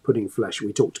it's putting flesh.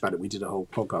 We talked about it. We did a whole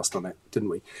podcast on it, didn't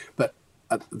we? But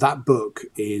that book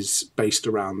is based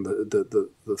around the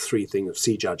three thing of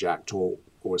see, judge, act, or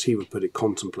as he would put it,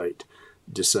 contemplate,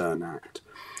 discern, act.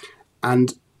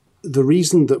 And the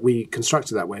reason that we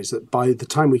constructed that way is that by the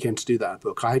time we came to do that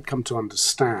book, I had come to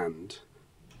understand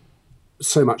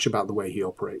so much about the way he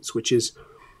operates, which is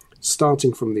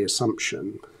starting from the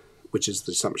assumption, which is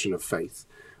the assumption of faith,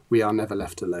 we are never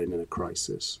left alone in a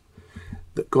crisis,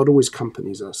 that God always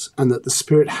accompanies us, and that the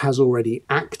Spirit has already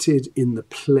acted in the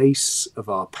place of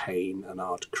our pain and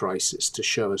our crisis to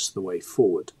show us the way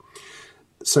forward.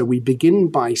 So we begin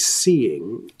by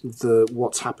seeing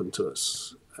what's happened to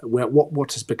us,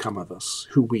 what has become of us,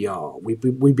 who we are. We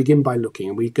begin by looking,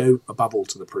 and we go above all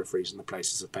to the peripheries and the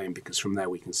places of pain, because from there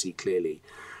we can see clearly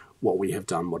what we have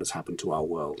done, what has happened to our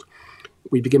world.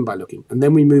 We begin by looking, and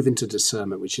then we move into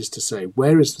discernment, which is to say,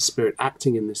 where is the Spirit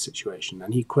acting in this situation?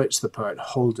 And he quotes the poet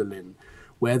Hölderlin,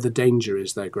 where the danger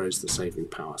is, there grows the saving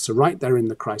power. So right there in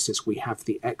the crisis, we have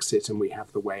the exit and we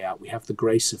have the way out. We have the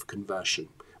grace of conversion,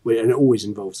 and it always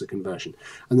involves a conversion.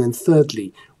 And then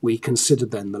thirdly, we consider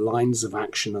then the lines of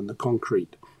action and the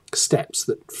concrete steps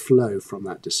that flow from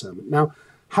that discernment. Now,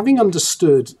 having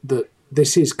understood that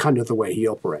this is kind of the way he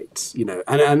operates,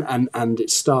 and it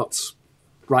starts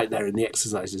right there in the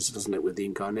exercises, doesn't it, with the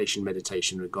incarnation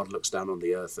meditation, where God looks down on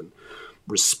the earth and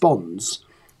responds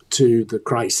to the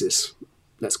crisis,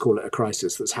 let's call it a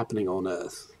crisis, that's happening on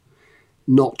earth,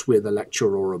 not with a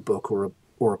lecture or a book or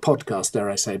a podcast, dare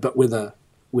I say, but with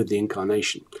the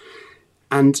incarnation.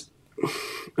 And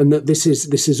that this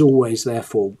is always,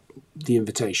 therefore, the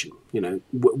invitation.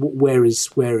 Where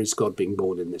is God being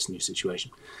born in this new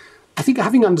situation? I think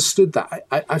having understood that,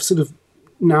 I've sort of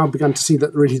now begun to see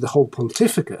that really the whole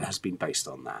pontificate has been based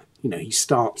on that. He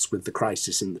starts with the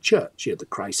crisis in the church, the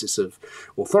crisis of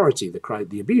authority,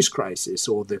 the abuse crisis,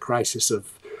 or the crisis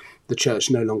of the church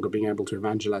no longer being able to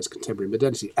evangelize contemporary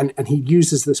modernity. And he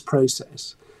uses this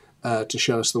process to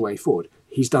show us the way forward.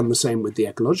 He's done the same with the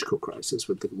ecological crisis,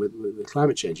 with the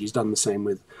climate change. He's done the same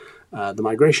with the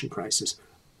migration crisis.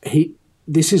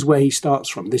 This is where he starts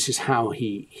from. This is how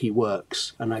he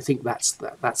works. And I think that's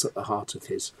at the heart of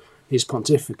his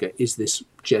pontificate, is this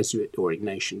Jesuit or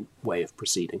Ignatian way of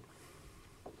proceeding.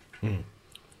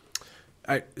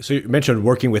 So you mentioned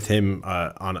working with him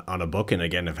on a book, and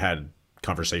again, I've had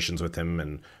conversations with him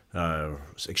and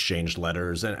exchanged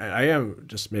letters. And I am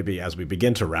just, maybe as we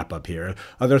begin to wrap up here,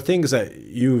 are there things that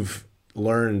you've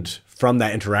learned from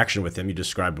that interaction with him? You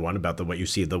described one about the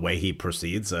way he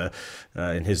proceeds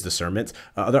in his discernment.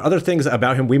 Are there other things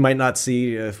about him we might not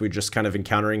see if we're just kind of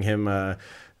encountering him on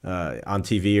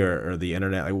TV or the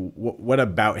internet? What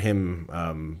about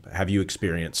him have you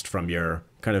experienced from your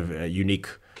kind of unique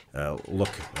look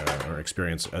or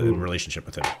experience in relationship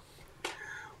with him?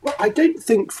 Well, I don't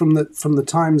think from the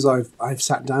times I've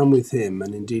sat down with him,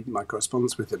 and indeed my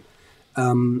correspondence with him,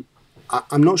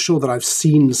 I'm not sure that I've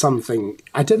seen something.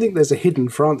 I don't think there's a hidden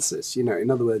Francis.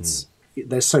 In other words,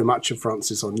 there's so much of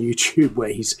Francis on YouTube where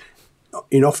he's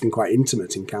in often quite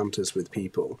intimate encounters with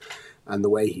people, and the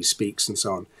way he speaks and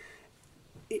so on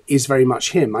is very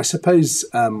much him. I suppose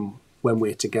when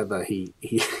we're together, he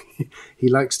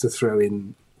likes to throw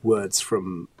in words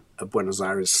from a Buenos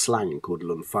Aires slang called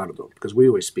lunfardo, because we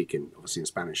always speak obviously in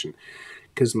Spanish, and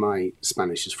because my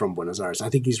Spanish is from Buenos Aires, I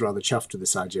think he's rather chuffed with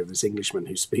this idea of this Englishman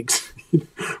who speaks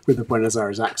with a Buenos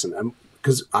Aires accent. And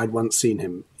because I'd once seen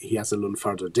him, he has a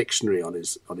lunfardo dictionary on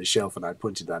his shelf, and I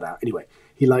pointed that out. Anyway,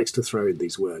 he likes to throw in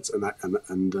these words,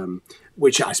 and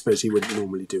which I suppose he wouldn't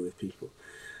normally do with people.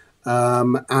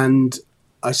 And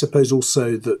I suppose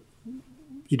also that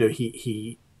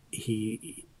he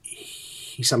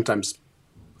sometimes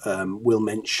will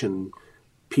mention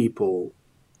people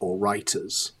or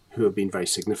writers who have been very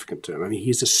significant to him. I mean,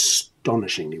 he's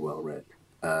astonishingly well read.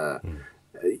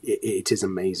 It is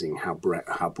amazing how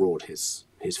broad his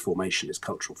formation, his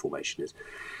cultural formation is.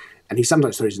 and he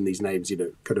sometimes throws in these names,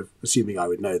 kind of assuming I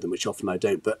would know them, which often I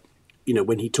don't. But,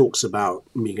 when he talks about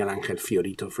Miguel Angel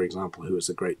Fiorito, for example, who was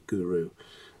a great guru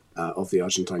of the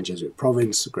Argentine Jesuit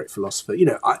province, a great philosopher,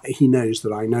 he knows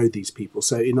that I know these people.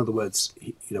 So in other words,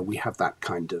 we have that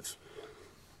kind of,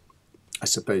 I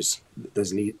suppose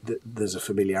there's a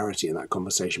familiarity in that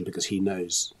conversation because he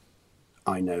knows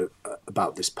I know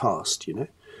about this past,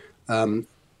 But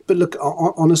look,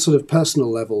 on a sort of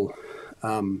personal level,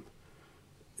 I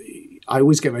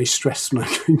always get very stressed when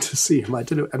I'm going to see him. I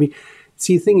don't know. I mean,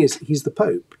 see, the thing is, he's the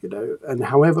Pope, and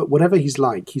whatever he's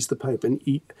like, he's the Pope. And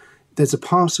there's a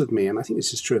part of me, and I think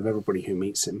this is true of everybody who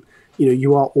meets him,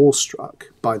 you are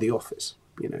awestruck by the office.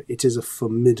 It is a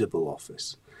formidable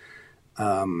office.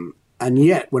 And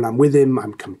yet, when I'm with him,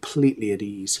 I'm completely at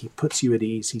ease. He puts you at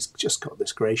ease. He's just got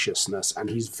this graciousness, and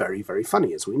he's very, very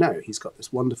funny, as we know. He's got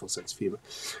this wonderful sense of humor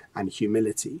and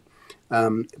humility.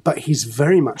 But he's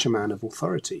very much a man of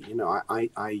authority.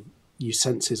 You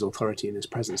sense his authority in his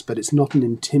presence, but it's not an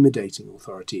intimidating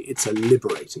authority. It's a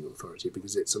liberating authority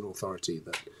because it's an authority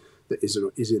that is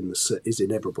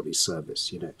in everybody's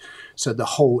service. So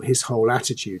his whole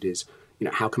attitude is,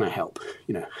 how can I help?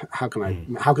 How can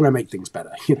I make things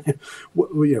better?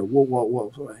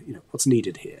 What's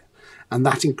needed here? And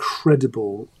that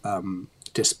incredible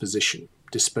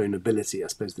disponibility, I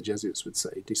suppose the Jesuits would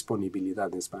say,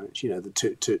 disponibilidad in Spanish,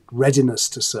 to readiness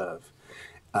to serve,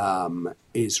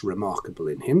 is remarkable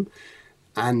in him.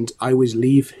 And I always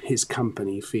leave his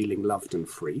company feeling loved and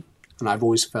free. And I've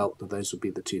always felt that those would be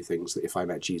the two things that if I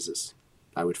met Jesus,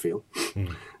 I would feel.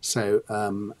 So,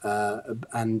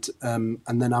 and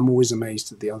then I'm always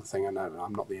amazed at the other thing, and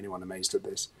I'm not the only one amazed at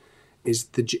this, is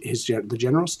the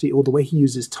generosity or the way he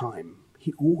uses time.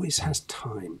 He always has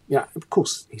time. Yeah, of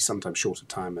course, he's sometimes short of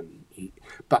time,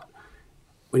 but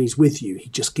when he's with you, he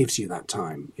just gives you that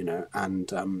time, and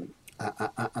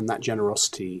that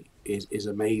generosity is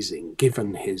amazing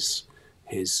given his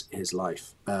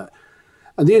life.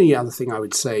 And the only other thing I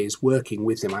would say is working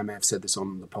with him. I may have said this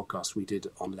on the podcast we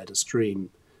did on Let Us Dream.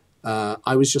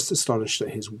 I was just astonished at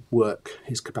his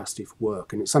capacity for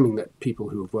work. And it's something that people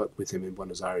who have worked with him in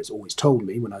Buenos Aires always told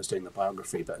me when I was doing the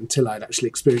biography. But until I'd actually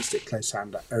experienced it close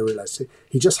hand, I realized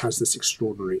he just has this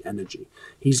extraordinary energy.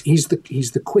 He's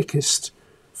the quickest,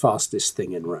 fastest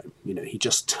thing in Rome. He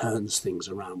just turns things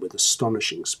around with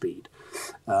astonishing speed.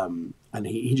 And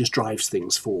he just drives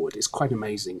things forward. It's quite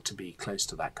amazing to be close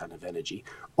to that kind of energy.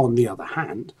 On the other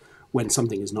hand, when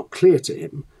something is not clear to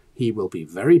him, he will be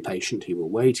very patient. He will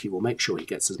wait. He will make sure he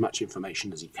gets as much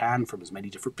information as he can from as many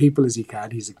different people as he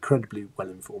can. He's incredibly well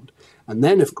informed. And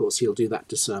then, of course, he'll do that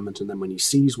discernment. And then when he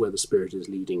sees where the Spirit is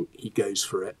leading, he goes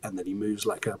for it. And then he moves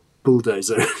like a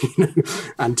bulldozer,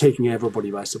 and taking everybody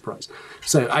by surprise.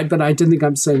 So, but I don't think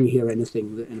I'm saying here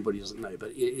anything that anybody doesn't know.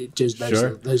 But it just those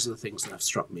are the things that have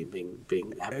struck me.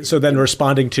 Being happy. So then,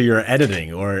 responding to your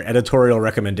editing or editorial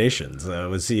recommendations,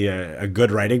 was he a good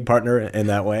writing partner in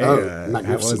that way? Magnificent.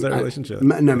 How was that relationship?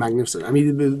 No, magnificent. I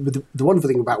mean, the wonderful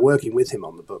thing about working with him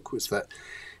on the book was that,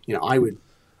 I would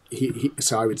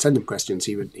send him questions.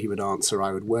 He would answer.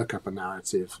 I would work up a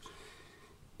narrative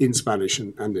in Spanish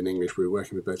and in English. We were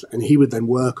working with both, and he would then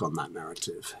work on that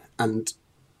narrative. And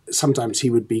sometimes he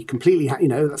would be completely,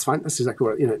 that's fine, that's exactly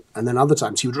what, and then other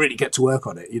times he would really get to work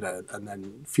on it, and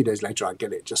then a few days later I'd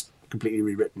get it just completely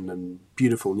rewritten and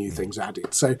beautiful new things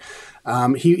added. So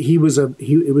it was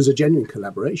a genuine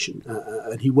collaboration,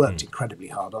 and he worked incredibly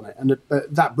hard on it. And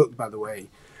that book, by the way,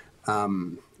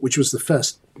 which was the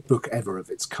first book ever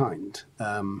of its kind,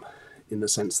 in the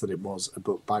sense that it was a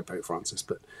book by Pope Francis,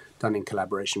 but done in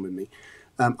collaboration with me,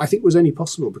 I think was only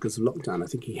possible because of lockdown. I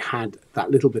think he had that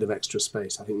little bit of extra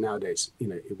space. I think nowadays,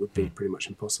 it would be pretty much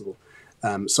impossible.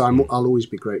 So I'll always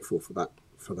be grateful for that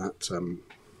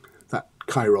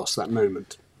kairos, that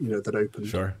moment, that opened.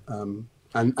 Sure.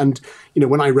 And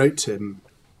when I wrote to him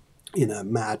in a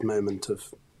mad moment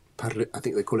of, I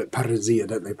think they call it parousia,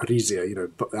 don't they? Parisia,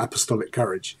 apostolic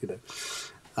courage,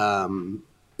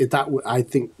 I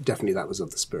think definitely that was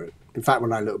of the Spirit. In fact,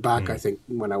 when I look back, I think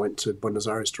when I went to Buenos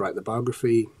Aires to write the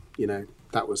biography, I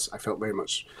felt very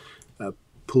much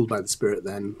pulled by the Spirit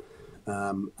then.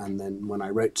 And then when I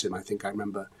wrote to him, I think I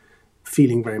remember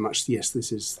feeling very much, yes,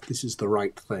 this is the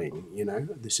right thing,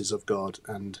 this is of God.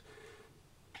 And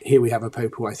here we have a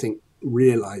Pope who I think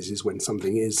realizes when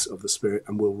something is of the Spirit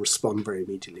and will respond very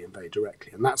immediately and very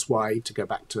directly. And that's why, to go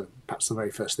back to perhaps the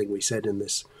very first thing we said in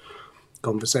this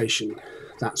conversation,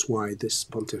 that's why this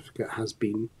pontificate has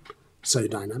been so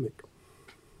dynamic.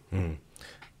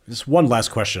 Just one last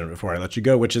question before I let you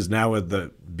go, which is now at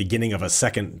the beginning of a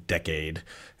second decade,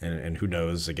 and who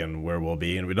knows, again, where we'll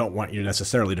be. And we don't want you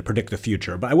necessarily to predict the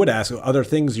future, but I would ask, other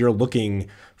things you're looking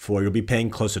for, you'll be paying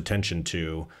close attention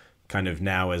to kind of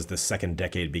now as the second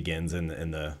decade begins in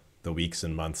the weeks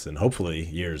and months and hopefully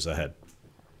years ahead?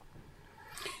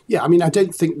 Yeah, I mean, I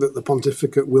don't think that the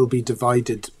pontificate will be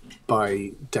divided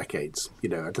by decades. I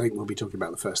don't think we'll be talking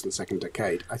about the first and second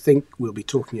decade. I think we'll be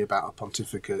talking about a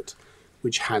pontificate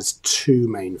which has two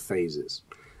main phases.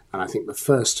 And I think the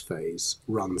first phase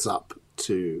runs up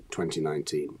to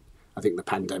 2019. I think the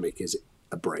pandemic is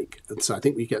a break. And so I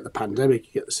think we get the pandemic,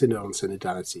 you get the synod on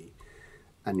synodality,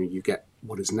 and you get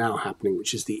what is now happening,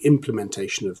 which is the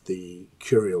implementation of the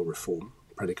curial reform,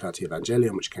 Predicati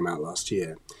Evangelium, which came out last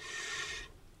year.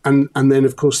 And then,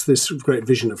 of course, this great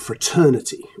vision of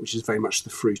fraternity, which is very much the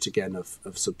fruit, again, of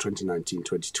sort of 2019,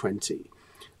 2020.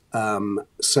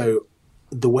 So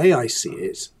the way I see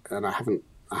it, and I haven't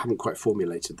quite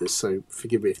formulated this, so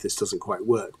forgive me if this doesn't quite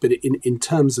work, but in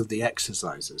terms of the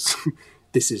exercises,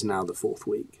 this is now the fourth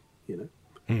week,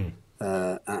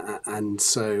 and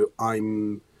so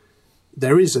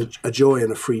there is a joy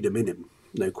and a freedom in him,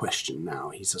 no question now.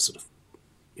 He's a sort of,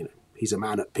 he's a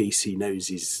man at peace. He knows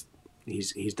he's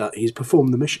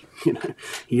performed the mission.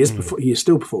 He is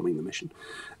still performing the mission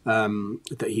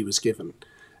that he was given.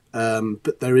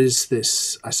 But there is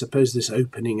this, I suppose, this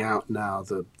opening out now.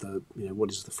 The what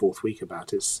is the fourth week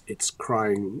about? It's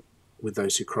crying with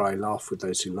those who cry, laugh with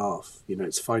those who laugh.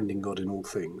 It's finding God in all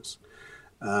things,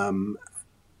 and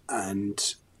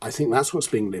I think that's what's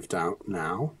being lived out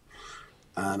now.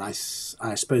 And I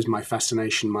suppose my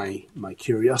fascination, my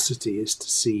curiosity is to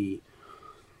see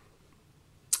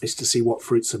what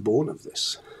fruits are born of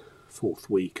this fourth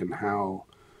week and how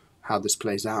this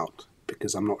plays out,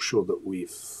 because I'm not sure that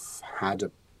we've had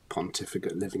a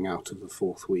pontificate living out of the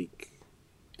fourth week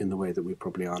in the way that we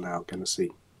probably are now going to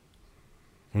see.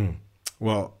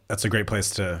 Well, that's a great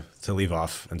place to leave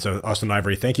off. And so, Austin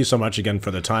Ivory, thank you so much again for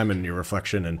the time and your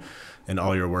reflection and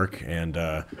all your work. And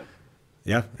thank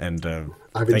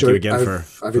you again for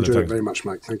I've enjoyed it very much,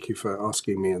 Mike. Thank you for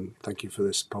asking me, and thank you for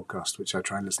this podcast, which I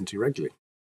try and listen to regularly.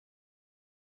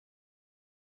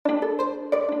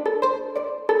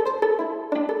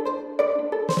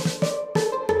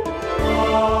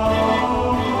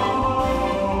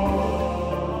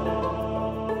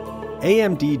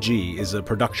 AMDG is a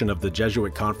production of the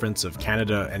Jesuit Conference of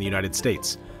Canada and the United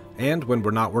States, and when we're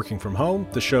not working from home,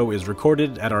 the show is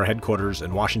recorded at our headquarters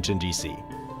in Washington, D.C.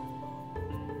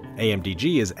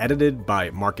 AMDG is edited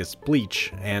by Marcus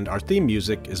Bleach, and our theme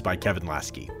music is by Kevin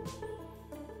Lasky.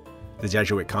 The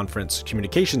Jesuit Conference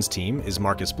communications team is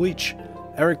Marcus Bleach,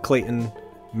 Eric Clayton,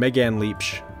 Megan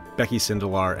Leach, Becky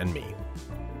Sindelar, and me.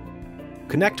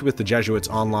 Connect with the Jesuits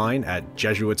online at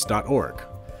jesuits.org,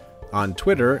 on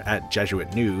Twitter at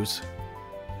Jesuit News,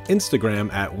 Instagram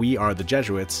at We Are the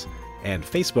Jesuits, and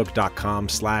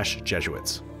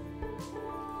Facebook.com/Jesuits.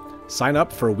 Sign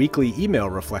up for weekly email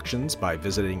reflections by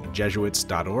visiting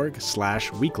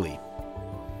jesuits.org/weekly.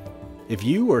 If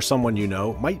you or someone you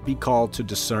know might be called to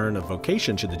discern a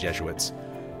vocation to the Jesuits,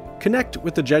 connect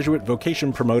with the Jesuit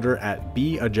vocation promoter at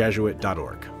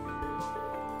beajesuit.org.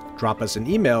 Drop us an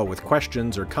email with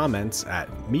questions or comments at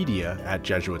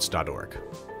media@jesuits.org.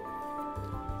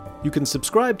 You can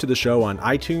subscribe to the show on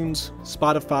iTunes,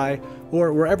 Spotify,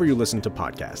 or wherever you listen to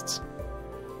podcasts.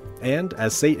 And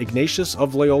as St. Ignatius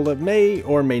of Loyola may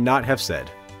or may not have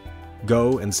said,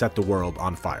 go and set the world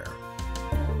on fire.